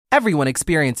Everyone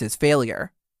experiences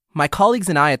failure. My colleagues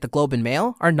and I at the Globe and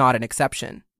Mail are not an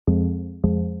exception.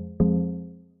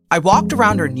 I walked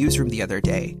around our newsroom the other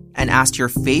day and asked your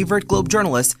favorite Globe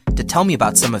journalists to tell me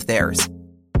about some of theirs.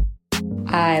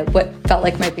 What felt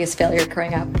like my biggest failure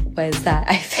growing up was that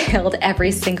I failed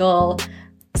every single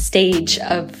stage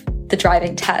of the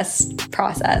driving test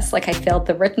process. Like I failed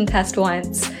the written test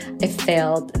once, I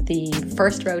failed the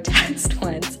first road test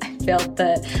once, I failed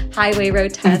the highway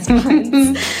road test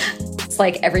once. It's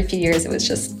like every few years it was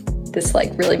just this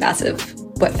like really massive,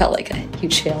 what felt like a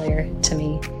huge failure to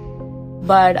me.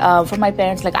 But for my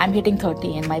parents, like I'm hitting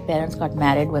 30 and my parents got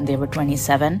married when they were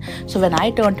 27. So when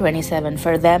I turned 27,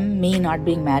 for them, me not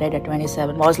being married at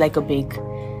 27 was like a big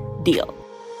deal.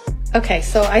 Okay,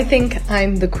 so I think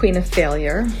I'm the queen of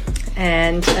failure.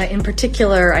 And in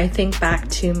particular, I think back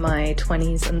to my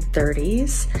 20s and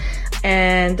 30s.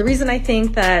 And the reason I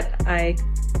think that I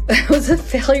was a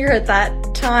failure at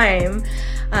that time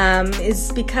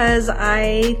is because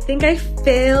I think I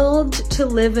failed to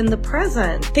live in the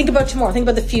present. Think about tomorrow, think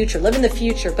about the future, live in the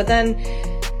future. But then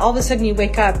all of a sudden you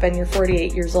wake up and you're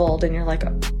 48 years old and you're like,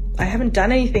 I haven't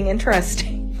done anything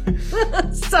interesting.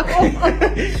 So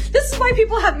this is why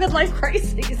people have midlife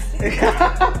crises.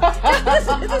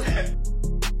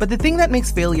 But the thing that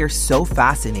makes failure so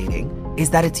fascinating is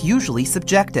that it's usually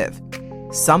subjective.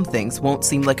 Some things won't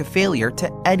seem like a failure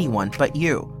to anyone but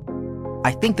you.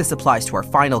 I think this applies to our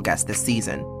final guest this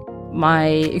season. My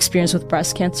experience with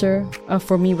breast cancer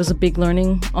for me was a big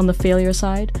learning on the failure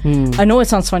side. I know it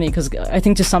sounds funny because I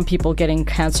think to some people getting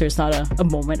cancer is not a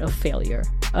moment of failure.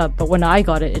 But when I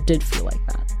got it, it did feel like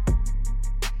that.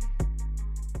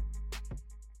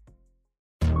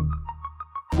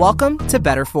 Welcome to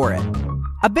Better For It,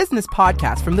 a business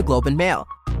podcast from the Globe and Mail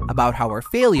about how our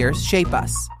failures shape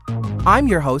us. I'm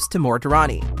your host, Timur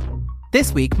Durrani.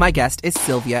 This week, my guest is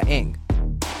Sylvia Ng.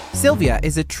 Sylvia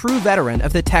is a true veteran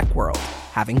of the tech world,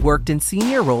 having worked in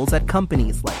senior roles at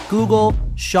companies like Google,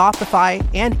 Shopify,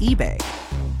 and eBay.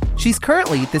 She's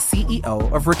currently the CEO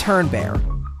of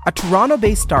ReturnBear, a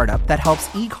Toronto-based startup that helps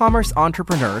e-commerce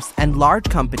entrepreneurs and large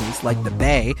companies like the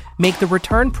Bay make the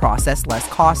return process less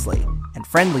costly and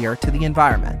friendlier to the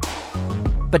environment.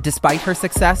 But despite her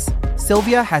success,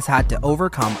 Sylvia has had to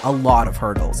overcome a lot of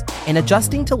hurdles in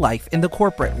adjusting to life in the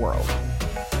corporate world.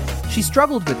 She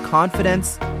struggled with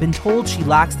confidence, been told she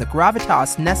lacks the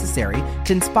gravitas necessary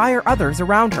to inspire others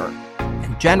around her,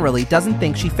 and generally doesn't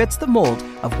think she fits the mold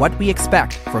of what we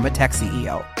expect from a tech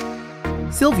CEO.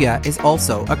 Sylvia is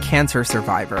also a cancer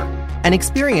survivor, an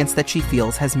experience that she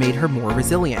feels has made her more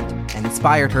resilient and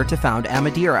inspired her to found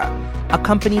Amadira, a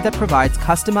company that provides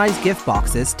customized gift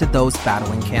boxes to those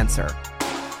battling cancer.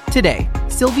 Today,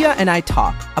 Sylvia and I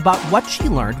talk about what she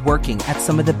learned working at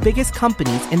some of the biggest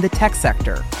companies in the tech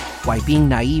sector, why being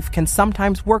naive can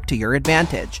sometimes work to your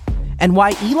advantage, and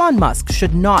why Elon Musk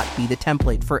should not be the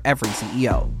template for every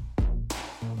CEO.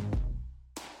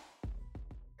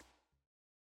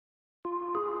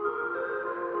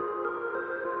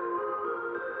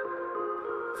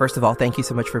 First of all, thank you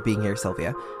so much for being here,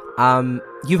 Sylvia.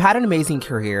 You've had an amazing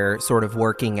career sort of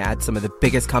working at some of the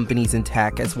biggest companies in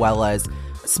tech as well as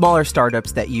smaller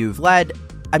startups that you've led.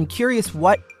 I'm curious,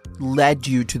 what led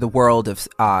you to the world of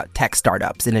tech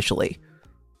startups initially?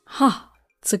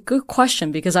 It's a good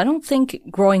question because I don't think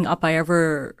growing up I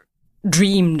ever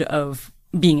dreamed of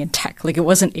being in tech. Like it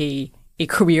wasn't a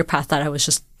career path that I was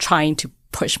just trying to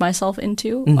push myself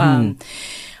into.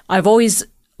 I've always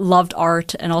loved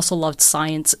art and also loved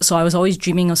science. So I was always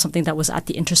dreaming of something that was at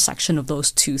the intersection of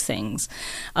those two things.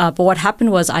 But what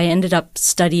happened was I ended up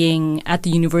studying at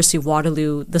the University of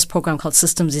Waterloo this program called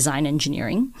Systems Design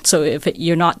Engineering. So if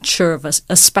you're not sure of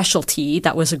a specialty,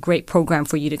 that was a great program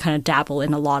for you to kind of dabble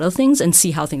in a lot of things and see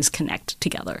how things connect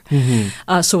together.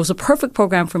 So it was a perfect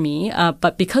program for me.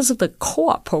 But because of the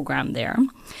co-op program there,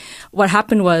 what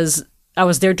happened was I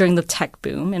was there during the tech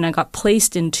boom and I got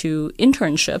placed into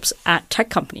internships at tech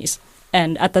companies.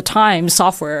 And at the time,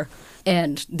 software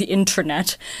and the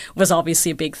internet was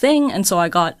obviously a big thing. And so I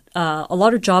got a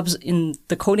lot of jobs in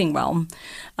the coding realm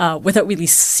without really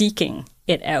seeking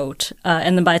it out.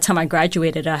 And then by the time I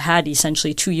graduated, I had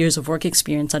essentially 2 years of work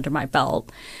experience under my belt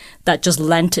that just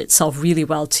lent itself really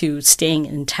well to staying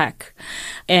in tech.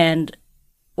 And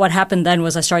what happened then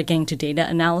was I started getting to data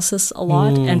analysis a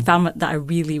lot and found that I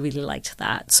really, really liked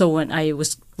that. So when I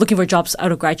was looking for jobs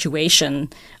out of graduation,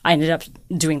 I ended up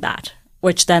doing that,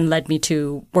 which then led me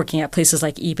to working at places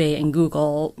like eBay and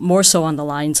Google, more so on the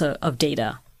lines of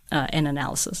data and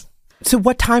analysis. So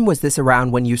what time was this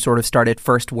around when you sort of started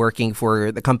first working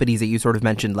for the companies that you sort of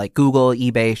mentioned, like Google,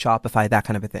 eBay, Shopify, that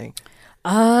kind of a thing?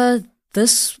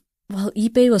 This Well,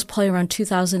 eBay was probably around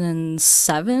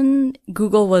 2007.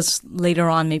 Google was later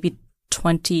on, maybe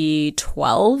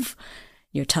 2012.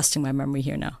 You're testing my memory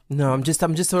here now. No, I'm just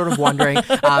sort of wondering,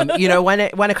 when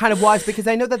it kind of was, because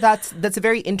I know that's a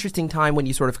very interesting time when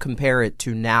you sort of compare it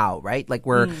to now, right? Like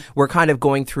we're kind of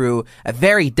going through a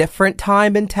very different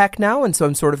time in tech now, and so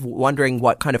I'm sort of wondering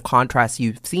what kind of contrasts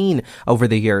you've seen over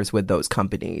the years with those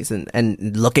companies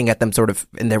and looking at them sort of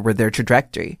in their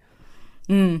trajectory.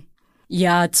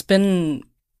 Yeah, it's been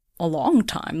a long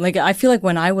time. Like I feel like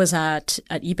when I was at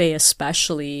eBay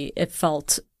especially, it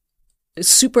felt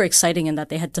super exciting in that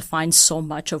they had defined so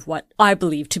much of what I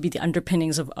believe to be the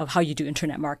underpinnings of how you do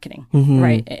internet marketing,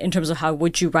 right? In terms of how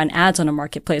would you run ads on a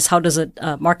marketplace? How does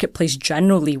a marketplace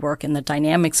generally work in the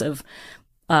dynamics of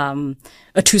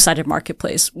a two-sided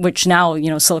marketplace, which now,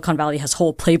 Silicon Valley has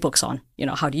whole playbooks on,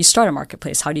 how do you start a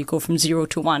marketplace? How do you go from 0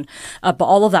 to 1? But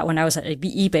all of that when I was at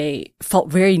eBay felt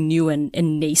very new and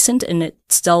nascent, and it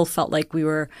still felt like we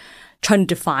were trying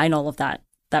to define all of that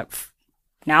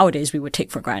nowadays we would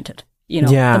take for granted.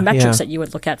 The metrics that you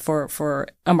would look at for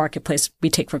a marketplace, we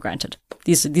take for granted.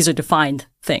 These are defined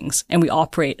things, and we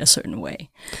operate a certain way.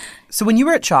 So when you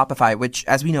were at Shopify, which,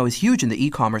 as we know, is huge in the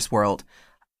e-commerce world,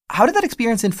 how did that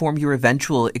experience inform your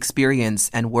eventual experience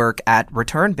and work at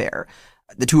ReturnBear?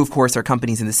 The two, of course, are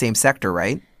companies in the same sector,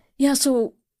 right? Yeah,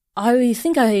 so I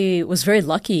think I was very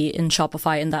lucky in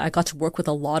Shopify in that I got to work with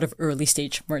a lot of early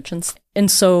stage merchants.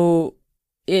 And so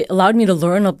it allowed me to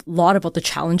learn a lot about the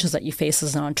challenges that you face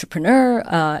as an entrepreneur,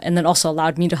 and then also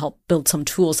allowed me to help build some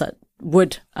tools that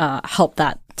would help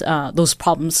those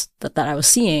problems that I was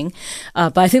seeing.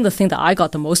 But I think the thing that I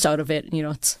got the most out of it,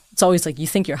 it's always like you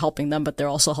think you're helping them, but they're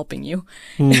also helping you.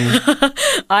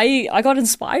 I got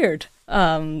inspired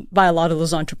by a lot of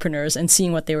those entrepreneurs and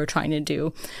seeing what they were trying to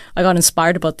do. I got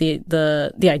inspired about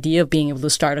the idea of being able to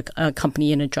start a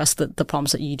company and address the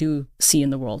problems that you do see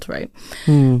in the world, right?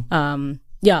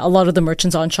 A lot of the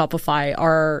merchants on Shopify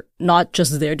are not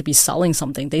just there to be selling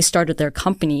something. They started their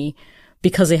company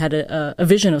because they had a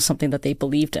vision of something that they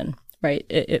believed in, right?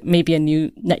 It may be a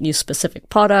net new specific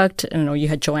product. I know you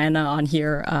had Joanna on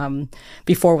here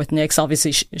before with Nix.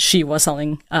 Obviously, she was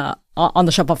selling on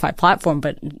the Shopify platform,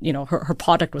 but her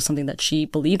product was something that she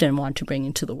believed in and wanted to bring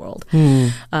into the world.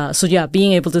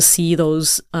 Being able to see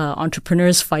those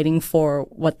entrepreneurs fighting for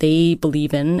what they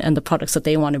believe in and the products that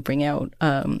they want to bring out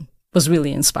was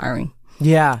really inspiring.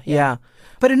 Yeah.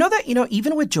 But I know that,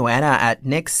 even with Joanna at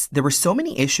Nix, there were so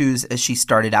many issues as she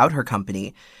started out her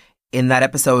company. In that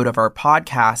episode of our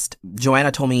podcast,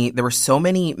 Joanna told me there were so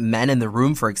many men in the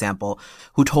room, for example,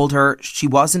 who told her she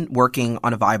wasn't working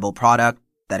on a viable product,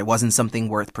 that it wasn't something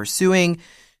worth pursuing.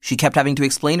 She kept having to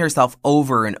explain herself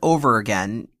over and over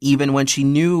again, even when she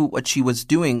knew what she was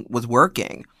doing was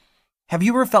working. Have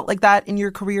you ever felt like that in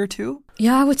your career too?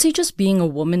 Yeah, I would say just being a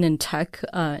woman in tech,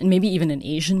 and maybe even an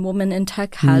Asian woman in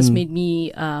tech, has made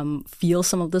me feel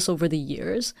some of this over the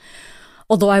years.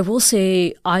 Although I will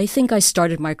say, I think I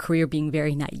started my career being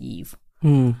very naive.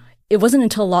 It wasn't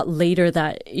until a lot later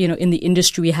that, in the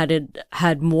industry we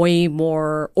had way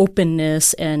more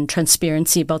openness and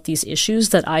transparency about these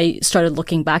issues that I started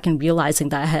looking back and realizing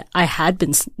that I had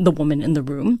been the woman in the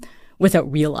room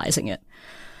without realizing it.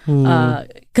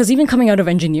 Because even coming out of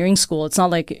engineering school, it's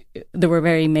not like there were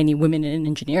very many women in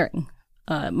engineering.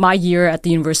 My year at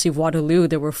the University of Waterloo,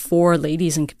 there were 4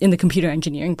 ladies in the computer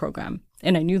engineering program,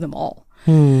 and I knew them all.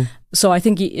 So I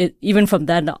think even from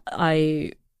then,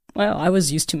 I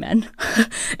was used to men.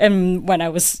 And when I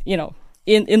was,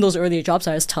 in those earlier jobs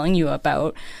I was telling you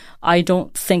about, I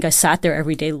don't think I sat there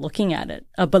every day looking at it.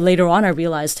 But later on, I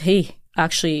realized, hey,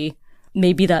 actually,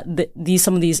 maybe that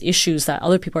some of these issues that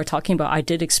other people are talking about, I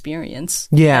did experience.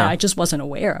 Yeah. And I just wasn't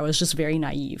aware. I was just very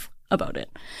naive about it.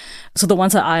 So the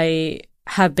ones that I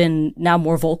have been now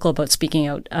more vocal about speaking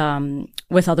out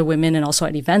with other women and also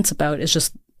at events about is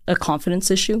just a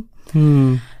confidence issue.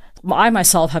 I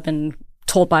myself have been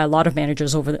told by a lot of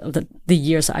managers over the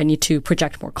years that I need to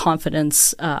project more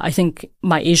confidence. I think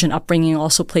my Asian upbringing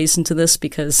also plays into this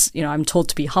because, I'm told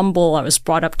to be humble. I was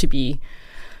brought up to be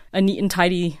a neat and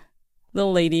tidy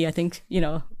little lady. I think,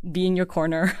 be in your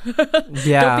corner.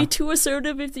 Don't be too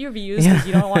assertive with your views because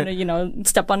you don't want to,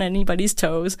 step on anybody's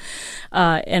toes.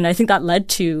 And I think that led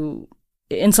to,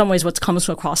 in some ways, what comes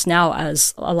across now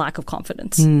as a lack of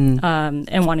confidence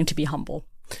and wanting to be humble.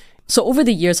 So over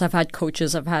the years, I've had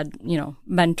coaches, I've had,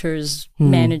 mentors,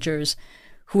 managers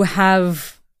who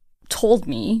have told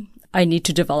me I need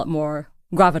to develop more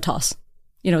gravitas,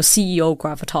 CEO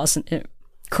gravitas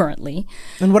currently.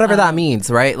 And whatever that means,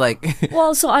 right?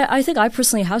 Well, so I think I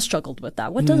personally have struggled with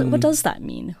that. What does that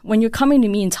mean? When you're coming to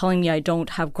me and telling me I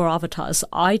don't have gravitas,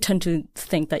 I tend to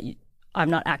think that I'm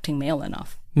not acting male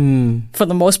enough for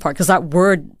the most part, because that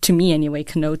word to me anyway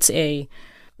connotes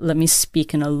let me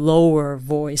speak in a lower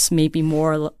voice, maybe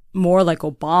more like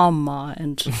Obama.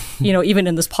 And, even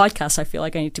in this podcast, I feel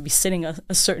like I need to be sitting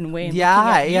a certain way.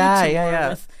 And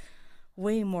with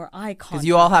way more eye contact. Because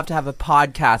you all have to have a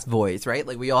podcast voice, right?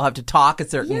 Like we all have to talk a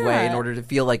certain way in order to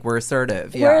feel like we're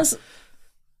assertive. Yeah. Whereas,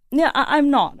 I'm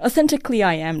not. Authentically,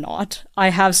 I am not. I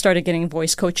have started getting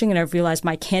voice coaching, and I've realized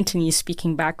my Cantonese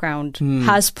speaking background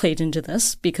has played into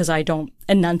this because I don't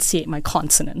enunciate my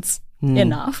consonants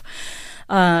enough.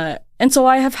 And so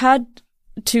I have had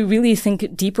to really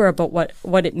think deeper about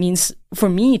what it means for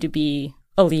me to be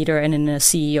a leader and in a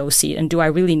CEO seat. And do I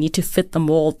really need to fit the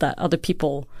mold that other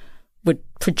people would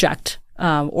project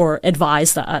or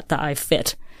advise that I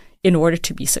fit in order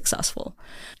to be successful?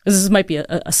 This might be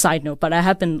a side note, but I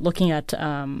have been looking at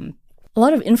a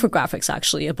lot of infographics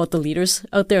actually about the leaders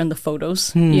out there in the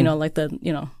photos, like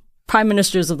the, prime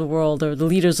ministers of the world or the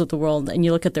leaders of the world. And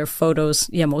you look at their photos,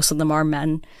 most of them are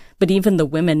men, but even the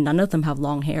women, none of them have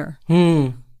long hair.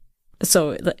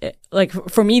 So like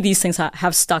for me, these things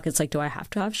have stuck. It's like, do I have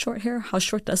to have short hair? How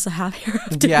short does the hair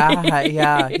have to be?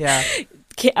 Yeah.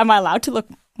 Am I allowed to look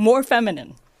more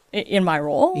feminine in my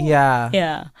role?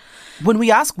 Yeah. When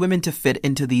we ask women to fit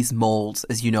into these molds,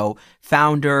 as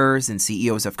founders and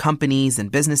CEOs of companies and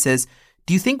businesses,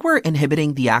 do you think we're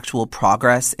inhibiting the actual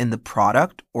progress in the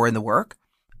product or in the work?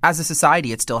 As a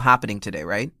society, it's still happening today,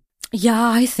 right? Yeah,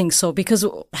 I think so. Because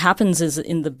what happens is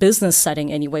in the business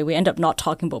setting anyway, we end up not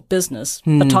talking about business,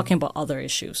 but talking about other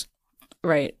issues.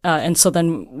 Right. And so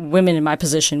then women in my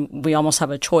position, we almost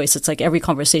have a choice. It's like every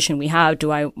conversation we have,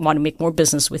 do I want to make more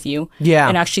business with you? Yeah.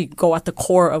 And actually go at the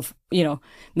core of,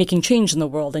 making change in the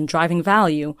world and driving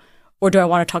value? Or do I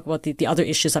want to talk about the other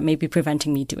issues that may be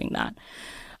preventing me doing that?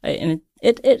 And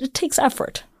it takes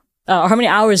effort. How many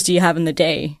hours do you have in the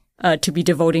day to be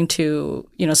devoting to,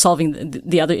 solving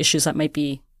the other issues that might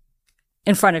be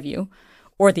in front of you?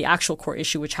 Or the actual core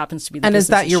issue, which happens to be the business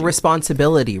issue. And is that your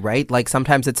responsibility, right? Like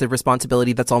sometimes it's a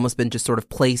responsibility that's almost been just sort of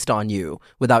placed on you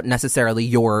without necessarily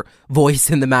your voice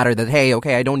in the matter that, hey,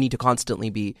 okay, I don't need to constantly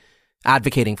be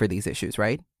advocating for these issues,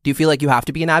 right? Do you feel like you have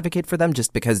to be an advocate for them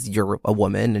just because you're a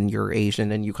woman and you're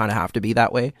Asian and you kind of have to be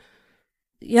that way?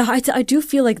 Yeah, I do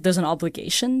feel like there's an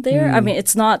obligation there. I mean,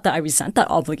 it's not that I resent that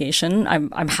obligation.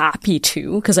 I'm happy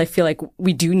to, because I feel like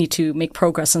we do need to make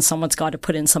progress and someone's got to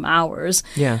put in some hours.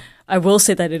 Yeah. I will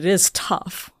say that it is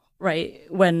tough, right?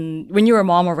 When you're a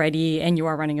mom already and you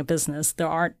are running a business, there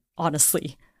aren't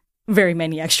honestly very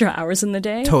many extra hours in the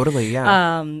day. Totally,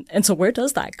 yeah. And so where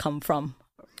does that come from?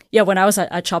 Yeah, when I was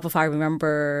at Shopify, I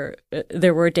remember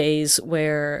there were days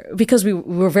where, because we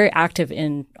were very active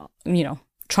in,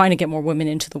 trying to get more women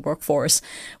into the workforce,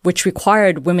 which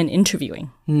required women interviewing.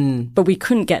 But we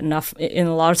couldn't get enough, in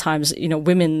a lot of times,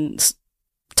 women's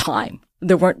time.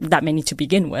 There weren't that many to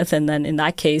begin with. And then in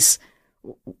that case,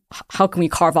 how can we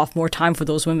carve off more time for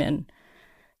those women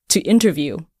to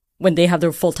interview when they have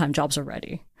their full-time jobs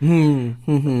already?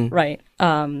 Right.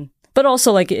 But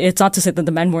also, like, it's not to say that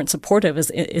the men weren't supportive.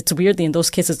 It's weirdly, in those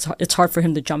cases, it's hard for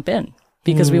him to jump in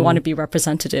because we want to be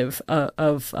representative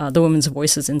of the women's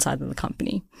voices inside of the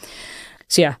company.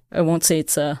 So yeah, I won't say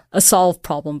it's a solved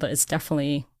problem, but it's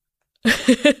definitely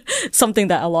something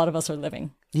that a lot of us are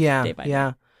living day by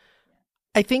day.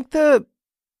 I think the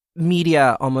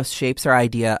media almost shapes our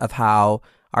idea of how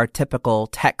our typical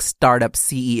tech startup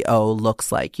CEO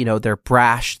looks like. They're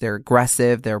brash, they're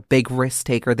aggressive, they're a big risk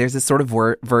taker. There's this sort of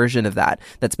version of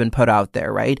that's been put out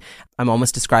there, right? I'm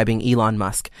almost describing Elon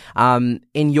Musk. In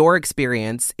your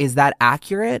experience, is that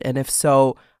accurate? And if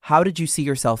so, how did you see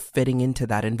yourself fitting into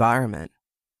that environment?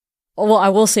 Well, I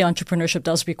will say entrepreneurship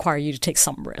does require you to take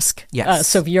some risk. Yes.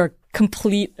 So if you're a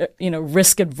complete,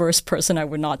 risk-adverse person, I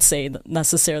would not say that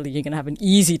necessarily you're going to have an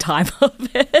easy time of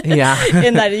it. Yeah.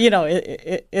 In that,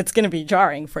 it's going to be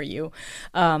jarring for you.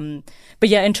 But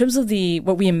yeah, in terms of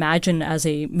what we imagine as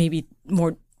a maybe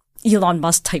more Elon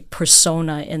Musk type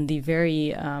persona and the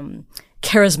very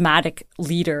charismatic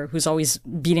leader who's always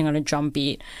beating on a drum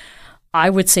beat, I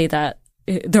would say that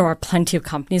there are plenty of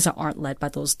companies that aren't led by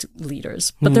those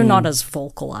leaders, but they're not as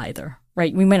vocal either,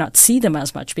 right? We may not see them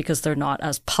as much because they're not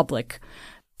as public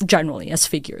generally as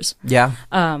figures. Yeah.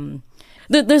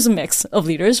 There's a mix of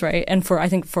leaders, right? And I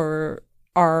think for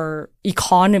our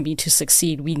economy to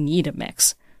succeed, we need a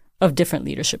mix of different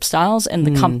leadership styles, and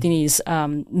the companies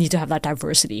need to have that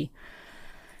diversity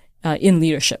in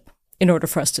leadership in order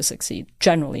for us to succeed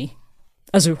generally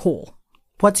as a whole.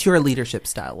 What's your leadership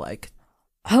style like?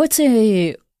 I would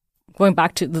say, going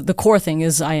back to the core thing,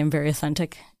 is I am very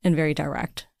authentic and very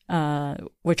direct.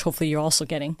 which hopefully you're also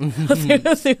getting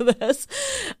through this.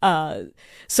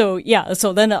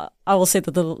 So then I will say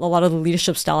that a lot of the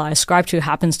leadership style I ascribe to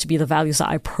happens to be the values that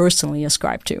I personally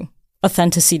ascribe to.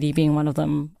 Authenticity being one of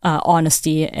them,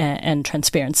 honesty and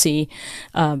transparency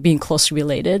being closely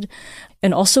related,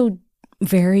 and also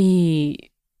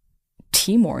very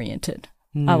team-oriented,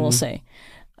 I will say.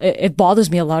 It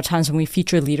bothers me a lot of times when we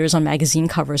feature leaders on magazine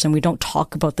covers and we don't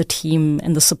talk about the team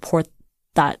and the support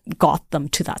that got them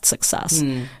to that success.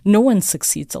 No one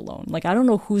succeeds alone. Like, I don't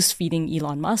know who's feeding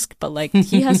Elon Musk, but like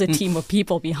he has a team of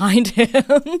people behind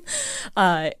him.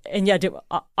 And yeah,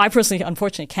 I personally,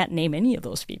 unfortunately, can't name any of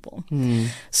those people.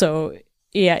 So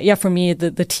yeah, for me,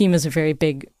 the team is a very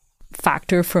big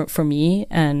factor for me.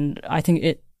 And I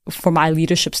think for my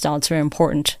leadership style, it's very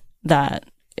important that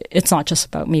it's not just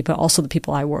about me, but also the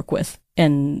people I work with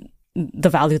and the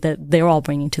value that they're all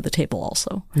bringing to the table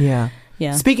also. Yeah.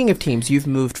 Yeah. Speaking of teams, you've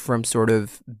moved from sort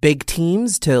of big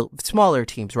teams to smaller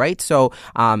teams, right? So,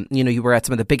 you were at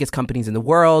some of the biggest companies in the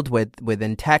world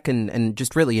within tech and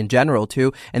just really in general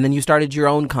too. And then you started your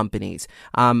own companies.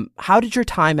 How did your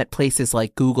time at places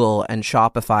like Google and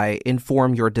Shopify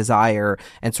inform your desire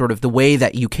and sort of the way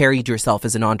that you carried yourself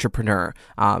as an entrepreneur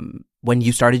when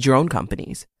you started your own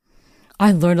companies?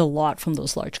 I learned a lot from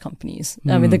those large companies.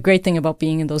 I mean, the great thing about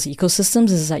being in those ecosystems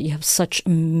is that you have such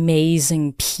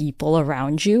amazing people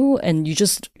around you. And you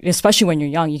just, especially when you're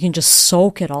young, you can just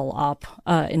soak it all up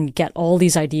and get all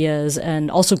these ideas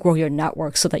and also grow your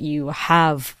network so that you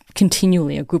have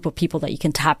continually a group of people that you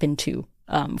can tap into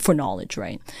for knowledge,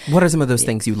 right? What are some of those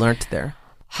things you learned there?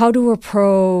 How to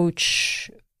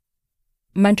approach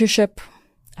mentorship,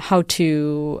 how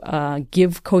to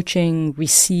give coaching,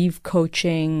 receive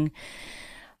coaching,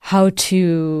 how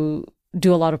to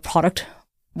do a lot of product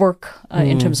work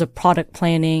in terms of product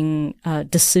planning,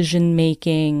 decision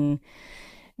making,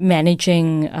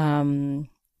 managing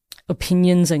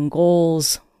opinions and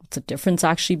goals. What's the difference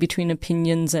actually between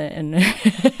opinions and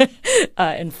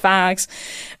and facts?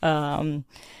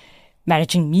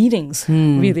 Managing meetings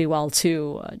really well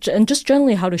too, and just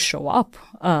generally how to show up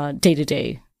day to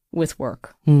day with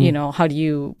work. How do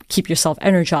you keep yourself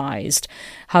energized?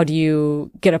 How do you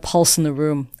get a pulse in the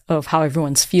room of how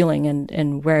everyone's feeling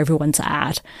and where everyone's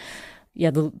at?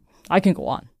 Yeah, I can go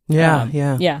on. Yeah.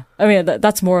 I mean,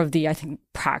 that's more of the, I think,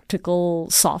 practical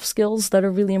soft skills that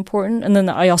are really important. And then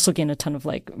I also gain a ton of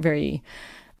like very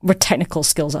technical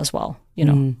skills as well.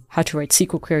 How to write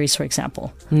SQL queries, for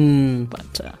example.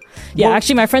 But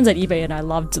actually, my friends at eBay and I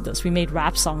loved this. We made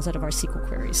rap songs out of our SQL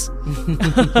queries.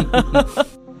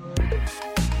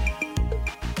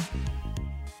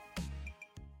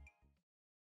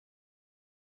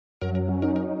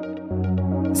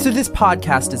 So this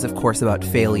podcast is, of course, about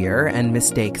failure and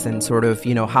mistakes and sort of,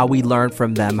 how we learn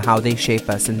from them, how they shape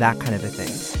us and that kind of a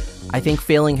thing. I think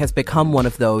failing has become one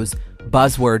of those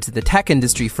buzzwords in the tech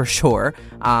industry for sure.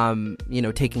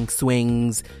 Taking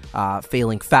swings,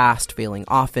 failing fast, failing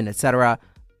often, etc.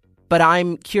 But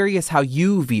I'm curious how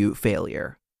you view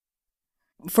failure.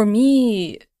 For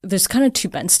me, there's kind of two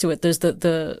bends to it. There's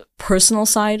the personal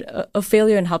side of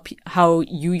failure and how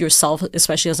you yourself,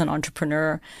 especially as an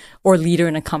entrepreneur or leader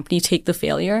in a company, take the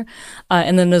failure.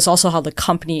 And then there's also how the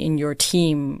company in your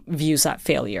team views that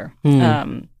failure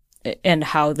and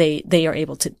how they are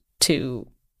able to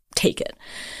take it.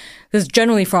 Because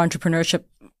generally for entrepreneurship,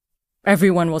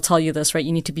 everyone will tell you this, right?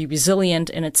 You need to be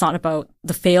resilient, and it's not about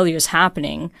the failures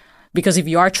happening. Because if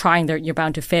you are trying there, you're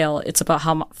bound to fail. It's about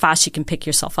how fast you can pick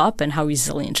yourself up and how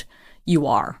resilient you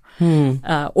are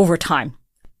over time.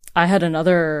 I had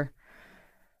another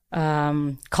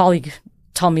colleague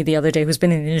tell me the other day who's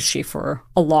been in the industry for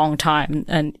a long time.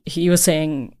 And he was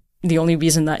saying the only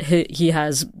reason that he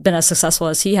has been as successful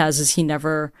as he has is he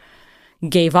never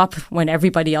gave up when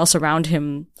everybody else around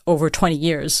him over 20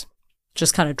 years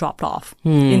just kind of dropped off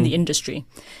in the industry.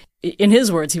 In his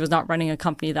words, he was not running a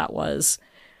company that was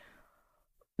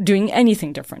doing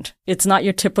anything different. It's not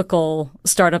your typical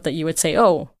startup that you would say,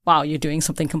 oh, wow, you're doing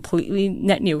something completely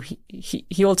net new. He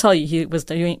will tell you he was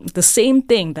doing the same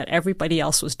thing that everybody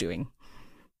else was doing.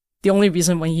 The only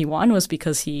reason when he won was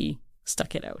because he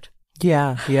stuck it out.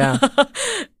 Yeah.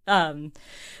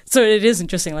 So it is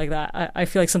interesting like that. I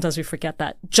feel like sometimes we forget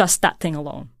that just that thing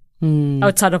alone.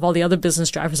 Outside of all the other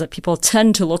business drivers that people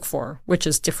tend to look for, which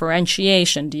is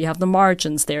differentiation. Do you have the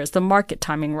margins there? Is the market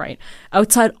timing right?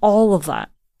 Outside all of that,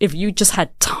 if you just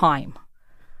had time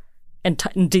and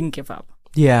didn't give up,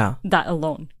 that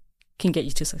alone can get you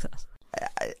to success.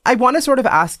 I want to sort of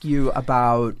ask you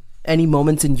about any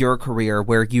moments in your career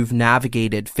where you've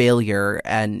navigated failure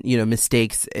and,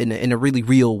 mistakes in a really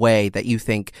real way that you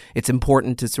think it's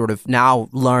important to sort of now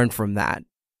learn from that.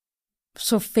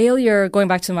 So failure, going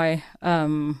back to my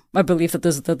my belief that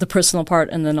there's the personal part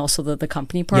and then also the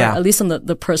company part. Yeah. At least on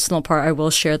the personal part, I will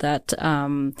share that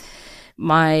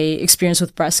my experience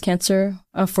with breast cancer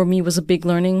for me was a big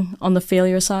learning on the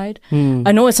failure side.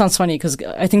 I know it sounds funny because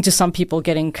I think to some people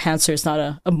getting cancer is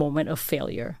not a moment of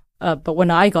failure. But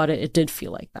when I got it, it did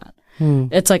feel like that.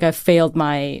 It's like I failed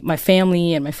my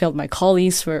family and I failed my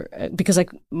colleagues because I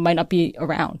might not be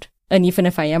around. And even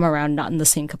if I am around, not in the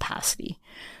same capacity.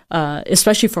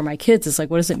 Especially for my kids, it's like,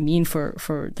 what does it mean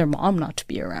for their mom not to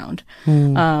be around?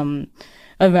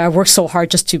 I worked so hard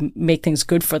just to make things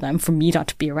good for them. For me not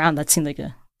to be around, that seemed like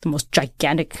the most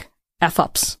gigantic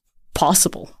F-ups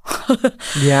possible.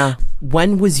 Yeah.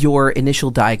 When was your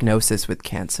initial diagnosis with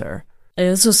cancer?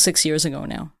 This was 6 years ago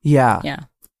now. Yeah.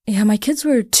 Yeah, my kids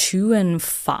were 2 and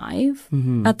 5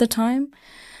 at the time.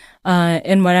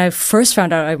 And when I first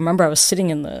found out, I remember I was sitting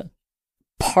in the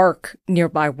park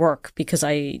nearby work because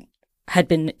I had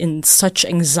been in such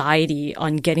anxiety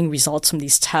on getting results from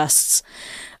these tests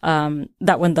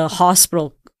that when the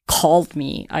hospital called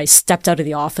me, I stepped out of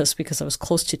the office because I was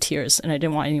close to tears and I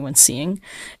didn't want anyone seeing.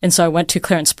 And so I went to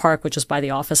Clarence Park, which was by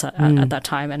the office at that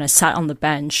time, and I sat on the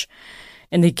bench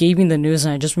and they gave me the news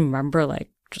and I just remember like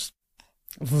just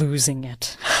losing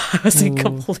it. I was in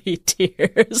complete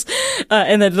tears.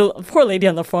 And then the poor lady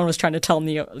on the phone was trying to tell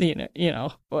me,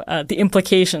 the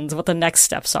implications, what the next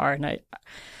steps are. And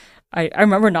I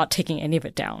remember not taking any of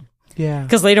it down. Yeah.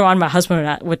 Because later on, my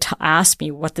husband would ask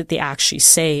me, what did they actually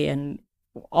say? And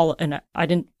I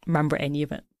didn't remember any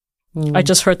of it. I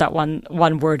just heard that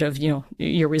one word of,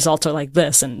 your results are like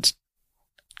this, and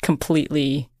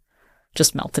completely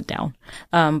just melted down.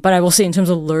 But I will say in terms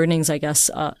of learnings, I guess,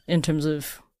 in terms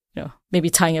of, maybe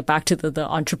tying it back to the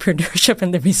entrepreneurship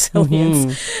and the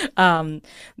resilience,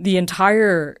 the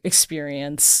entire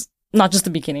experience, not just the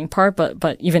beginning part,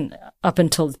 but even up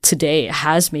until today,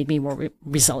 has made me more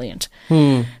resilient.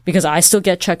 Because I still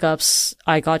get checkups.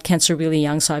 I got cancer really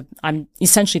young, so I'm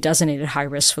essentially designated high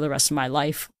risk for the rest of my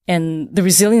life. And the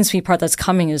resiliency part that's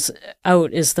coming is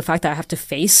the fact that I have to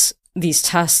face these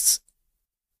tests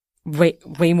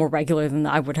way more regular than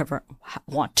I would ever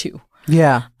want to.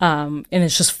 Yeah. And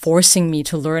it's just forcing me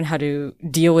to learn how to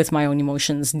deal with my own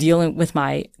emotions, dealing with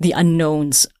the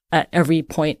unknowns at every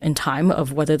point in time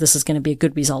of whether this is going to be a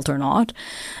good result or not.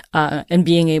 And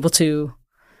being able to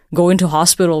go into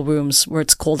hospital rooms where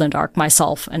it's cold and dark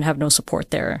myself and have no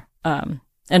support there, and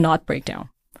not break down.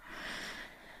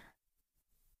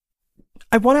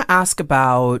 I want to ask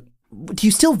about, do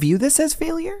you still view this as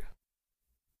failure?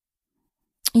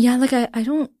 Yeah, like I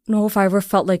don't know if I ever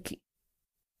felt like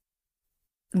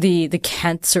the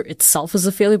cancer itself is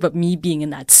a failure, but me being in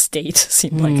that state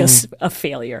seemed like a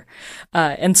failure.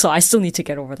 And so I still need to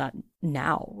get over that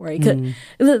now, right?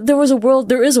 There is a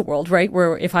world, right,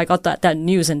 where if I got that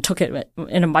news and took it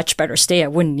in a much better state, I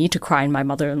wouldn't need to cry in my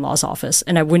mother-in-law's office,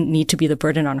 and I wouldn't need to be the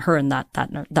burden on her in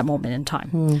that moment in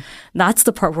time. That's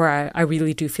the part where I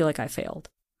really do feel like I failed,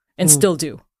 and still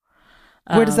do.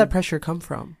 Where does that pressure come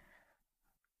from?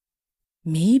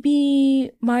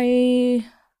 Maybe my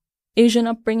Asian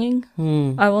upbringing,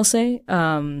 I will say.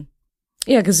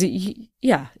 Because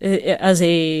as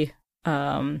a,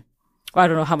 I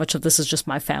don't know how much of this is just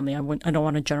my family. I don't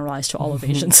want to generalize to all of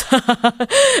Asians.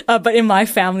 But in my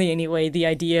family anyway, the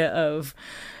idea of,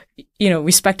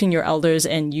 respecting your elders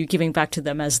and you giving back to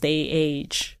them as they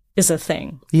age is a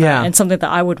thing. Yeah. And something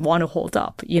that I would want to hold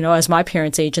up. As my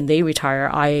parents age and they retire,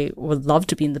 I would love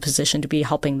to be in the position to be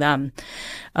helping them.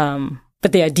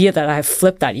 But the idea that I have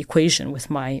flipped that equation with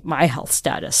my health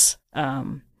status,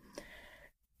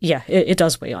 it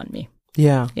does weigh on me.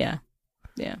 Yeah. Yeah.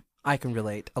 I can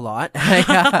relate a lot.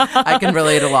 I can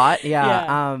relate a lot.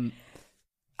 Yeah.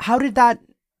 How did that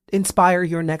inspire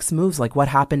your next moves? Like, what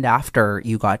happened after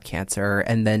you got cancer?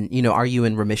 And then, are you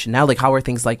in remission now? Like, how are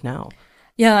things like now?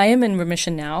 Yeah, I am in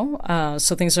remission now.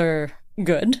 So things are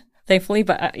good, thankfully.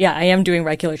 But I am doing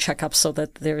regular checkups so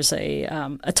that there's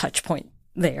a touch point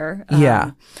there.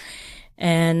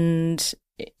 And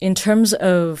in terms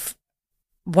of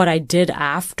what I did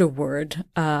afterward,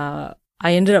 I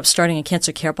ended up starting a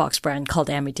cancer care box brand called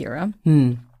Amadira.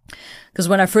 Because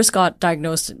when I first got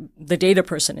diagnosed, the data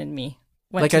person in me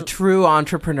like a true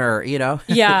entrepreneur, Yeah,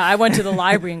 I went to the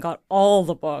library and got all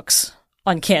the books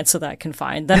on cancer that I can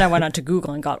find. Then I went onto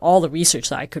Google and got all the research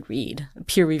that I could read,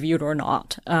 peer reviewed or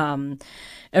not.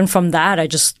 And from that, I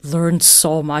just learned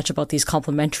so much about these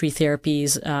complementary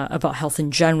therapies, about health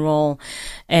in general.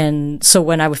 And so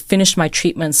when I finished my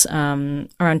treatments,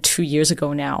 around 2 years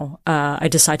ago now, I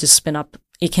decided to spin up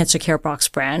a cancer care box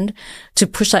brand to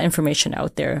push that information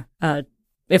out there.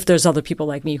 If there's other people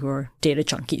like me who are data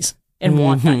junkies. and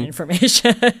want that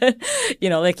information.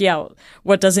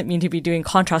 What does it mean to be doing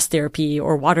contrast therapy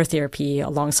or water therapy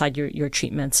alongside your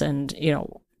treatments? And,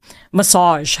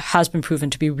 massage has been proven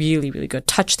to be really, really good.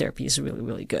 Touch therapy is really,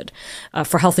 really good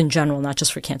for health in general, not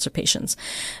just for cancer patients.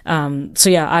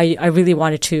 I really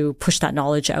wanted to push that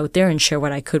knowledge out there and share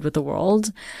what I could with the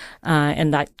world.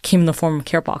 And that came in the form of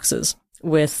care boxes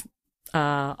with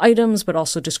items, but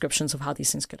also descriptions of how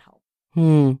these things could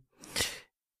help.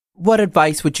 What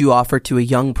advice would you offer to a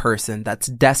young person that's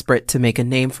desperate to make a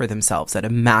name for themselves at a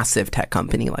massive tech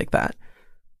company like that?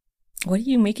 What are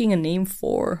you making a name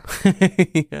for?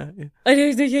 Yeah.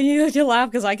 You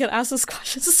laugh because I get asked this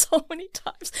question so many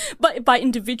times, but by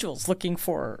individuals looking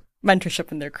for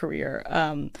mentorship in their career.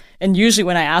 And usually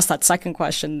when I ask that second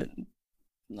question,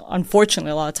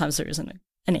 unfortunately, a lot of times there isn't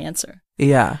an answer.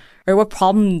 Yeah. Or what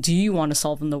problem do you want to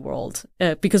solve in the world?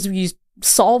 Because if you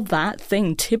solve that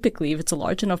thing, typically, if it's a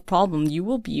large enough problem, you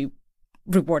will be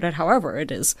rewarded however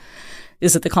it is.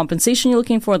 Is it the compensation you're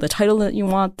looking for, the title that you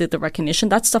want, the recognition?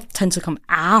 That stuff tends to come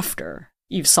after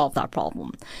you've solved that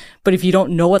problem. But if you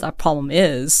don't know what that problem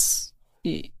is,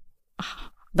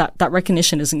 that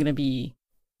recognition isn't going to be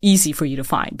easy for you to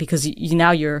find, because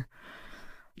you're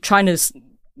trying to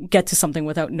get to something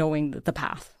without knowing the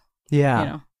path.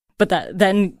 Yeah. But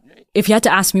then if you had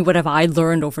to ask me what have I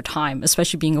learned over time,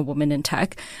 especially being a woman in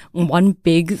tech, one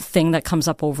big thing that comes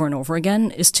up over and over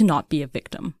again is to not be a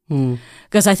victim.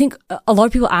 Because I think a lot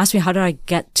of people ask me, how did I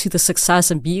get to the success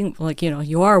and being like,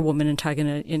 you are a woman in tech and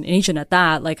an agent at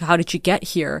that. Like, how did you get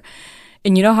here?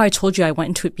 And you know how I told you I went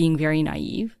into it being very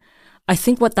naive? I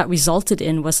think what that resulted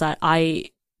in was that I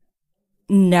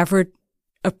never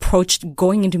approached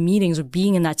going into meetings or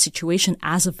being in that situation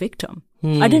as a victim.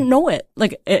 I didn't know it.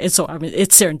 It's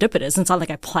serendipitous. It's not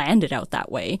like I planned it out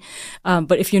that way.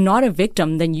 But if you're not a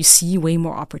victim, then you see way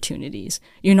more opportunities.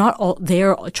 You're not all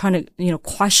there trying to,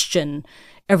 question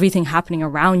everything happening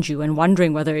around you and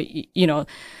wondering whether,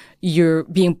 you're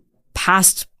being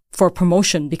passed for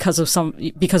promotion because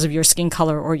of your skin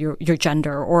color or your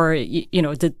gender, or,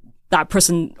 did that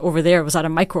person over there, was that a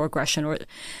microaggression? Or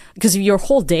because if your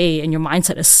whole day and your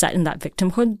mindset is set in that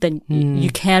victimhood, then you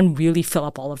can really fill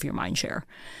up all of your mind share,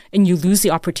 and you lose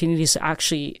the opportunities to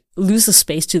actually lose the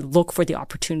space to look for the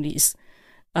opportunities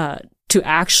to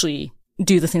actually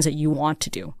do the things that you want to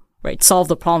do, right? Solve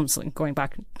the problems, like going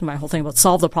back to my whole thing about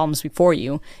solve the problems before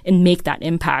you and make that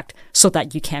impact so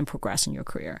that you can progress in your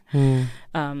career.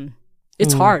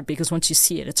 It's hard because once you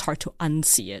see it, it's hard to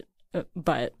unsee it.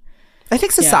 But I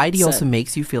think society also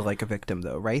makes you feel like a victim,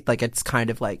 though, right? Like, it's kind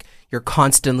of like you're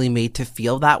constantly made to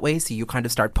feel that way. So you kind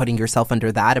of start putting yourself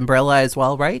under that umbrella as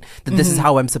well, right? That this is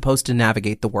how I'm supposed to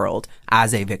navigate the world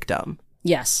as a victim.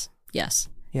 Yes.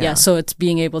 Yeah. So it's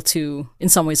being able to, in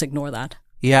some ways, ignore that.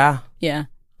 Yeah. Yeah.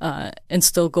 And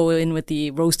still go in with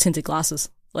the rose-tinted glasses,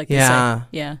 like they say.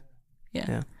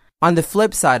 Yeah. On the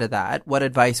flip side of that, what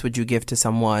advice would you give to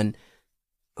someone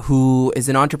who is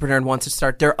an entrepreneur and wants to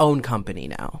start their own company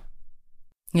now?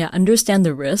 Yeah, understand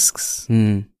the risks,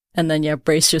 and then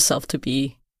brace yourself to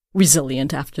be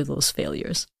resilient after those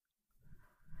failures.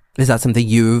 Is that something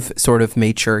you've sort of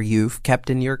made sure you've kept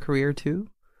in your career too?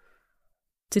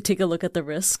 To take a look at the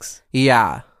risks?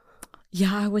 Yeah.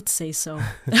 Yeah, I would say so.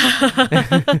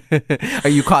 Are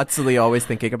you constantly always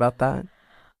thinking about that?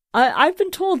 I've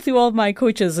been told through all of my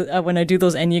coaches when I do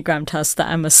those Enneagram tests that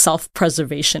I'm a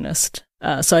self-preservationist.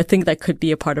 So I think that could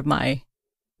be a part of my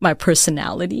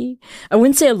personality. I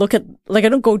wouldn't say I look at, I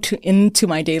don't go into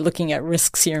my day looking at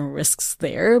risks here and risks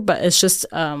there, but it's just,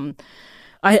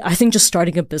 I think just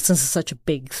starting a business is such a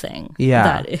big thing. Yeah.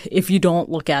 That if you don't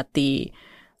look at the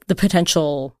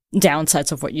potential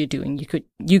downsides of what you're doing,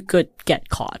 you could get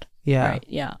caught. Yeah. Right.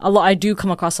 Yeah. I do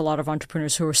come across a lot of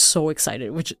entrepreneurs who are so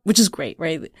excited, which is great,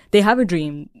 right? They have a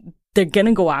dream. They're going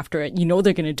to go after it. They're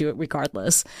going to do it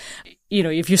regardless.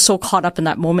 If you're so caught up in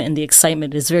that moment and the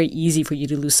excitement, it's very easy for you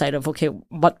to lose sight of, okay,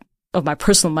 what of my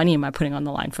personal money am I putting on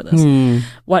the line for this?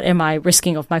 What am I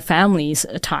risking of my family's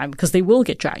time? Because they will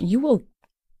get dragged. You will,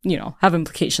 have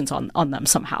implications on them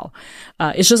somehow.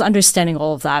 It's just understanding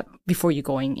all of that before you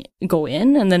go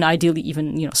in, and then ideally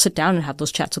even, sit down and have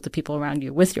those chats with the people around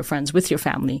you, with your friends, with your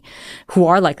family, who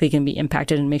are likely going to be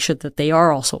impacted, and make sure that they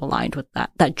are also aligned with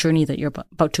that journey that you're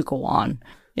about to go on.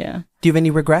 Yeah. Do you have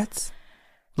any regrets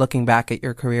looking back at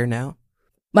your career now?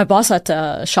 My boss at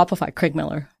Shopify, Craig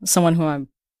Miller, someone who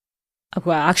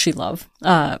I actually love,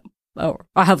 or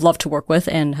I have loved to work with,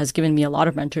 and has given me a lot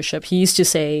of mentorship. He used to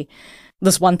say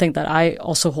this one thing that I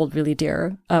also hold really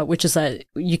dear, which is that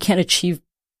you can't achieve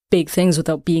big things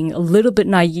without being a little bit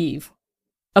naive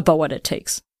about what it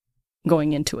takes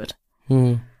going into it.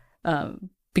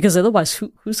 Because otherwise,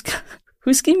 who's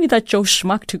giving me that Joe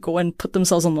Schmuck to go and put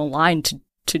themselves on the line to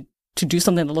do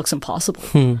something that looks impossible?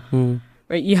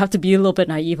 Right? You have to be a little bit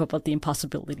naive about the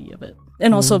impossibility of it,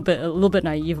 and also a little bit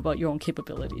naive about your own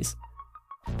capabilities.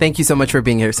 Thank you so much for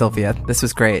being here, Sylvia. This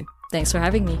was great. Thanks for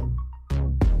having me.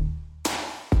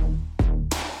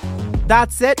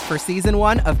 That's it for season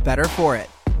 1 of Better For It.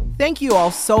 Thank you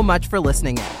all so much for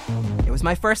listening in. It was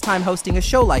my first time hosting a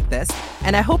show like this,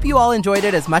 and I hope you all enjoyed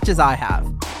it as much as I have.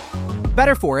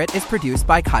 Better For It is produced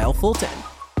by Kyle Fulton.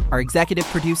 Our executive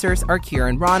producers are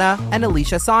Kieran Rana and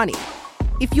Alicia Sani.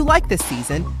 If you like this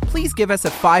season, please give us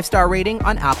a 5-star rating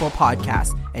on Apple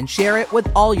Podcasts and share it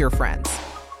with all your friends.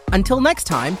 Until next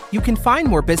time, you can find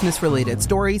more business-related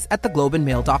stories at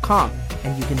theglobeandmail.com,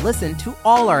 and you can listen to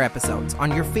all our episodes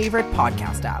on your favorite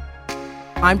podcast app.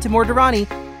 I'm Timur Durrani.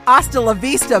 Hasta la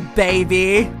vista,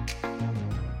 baby!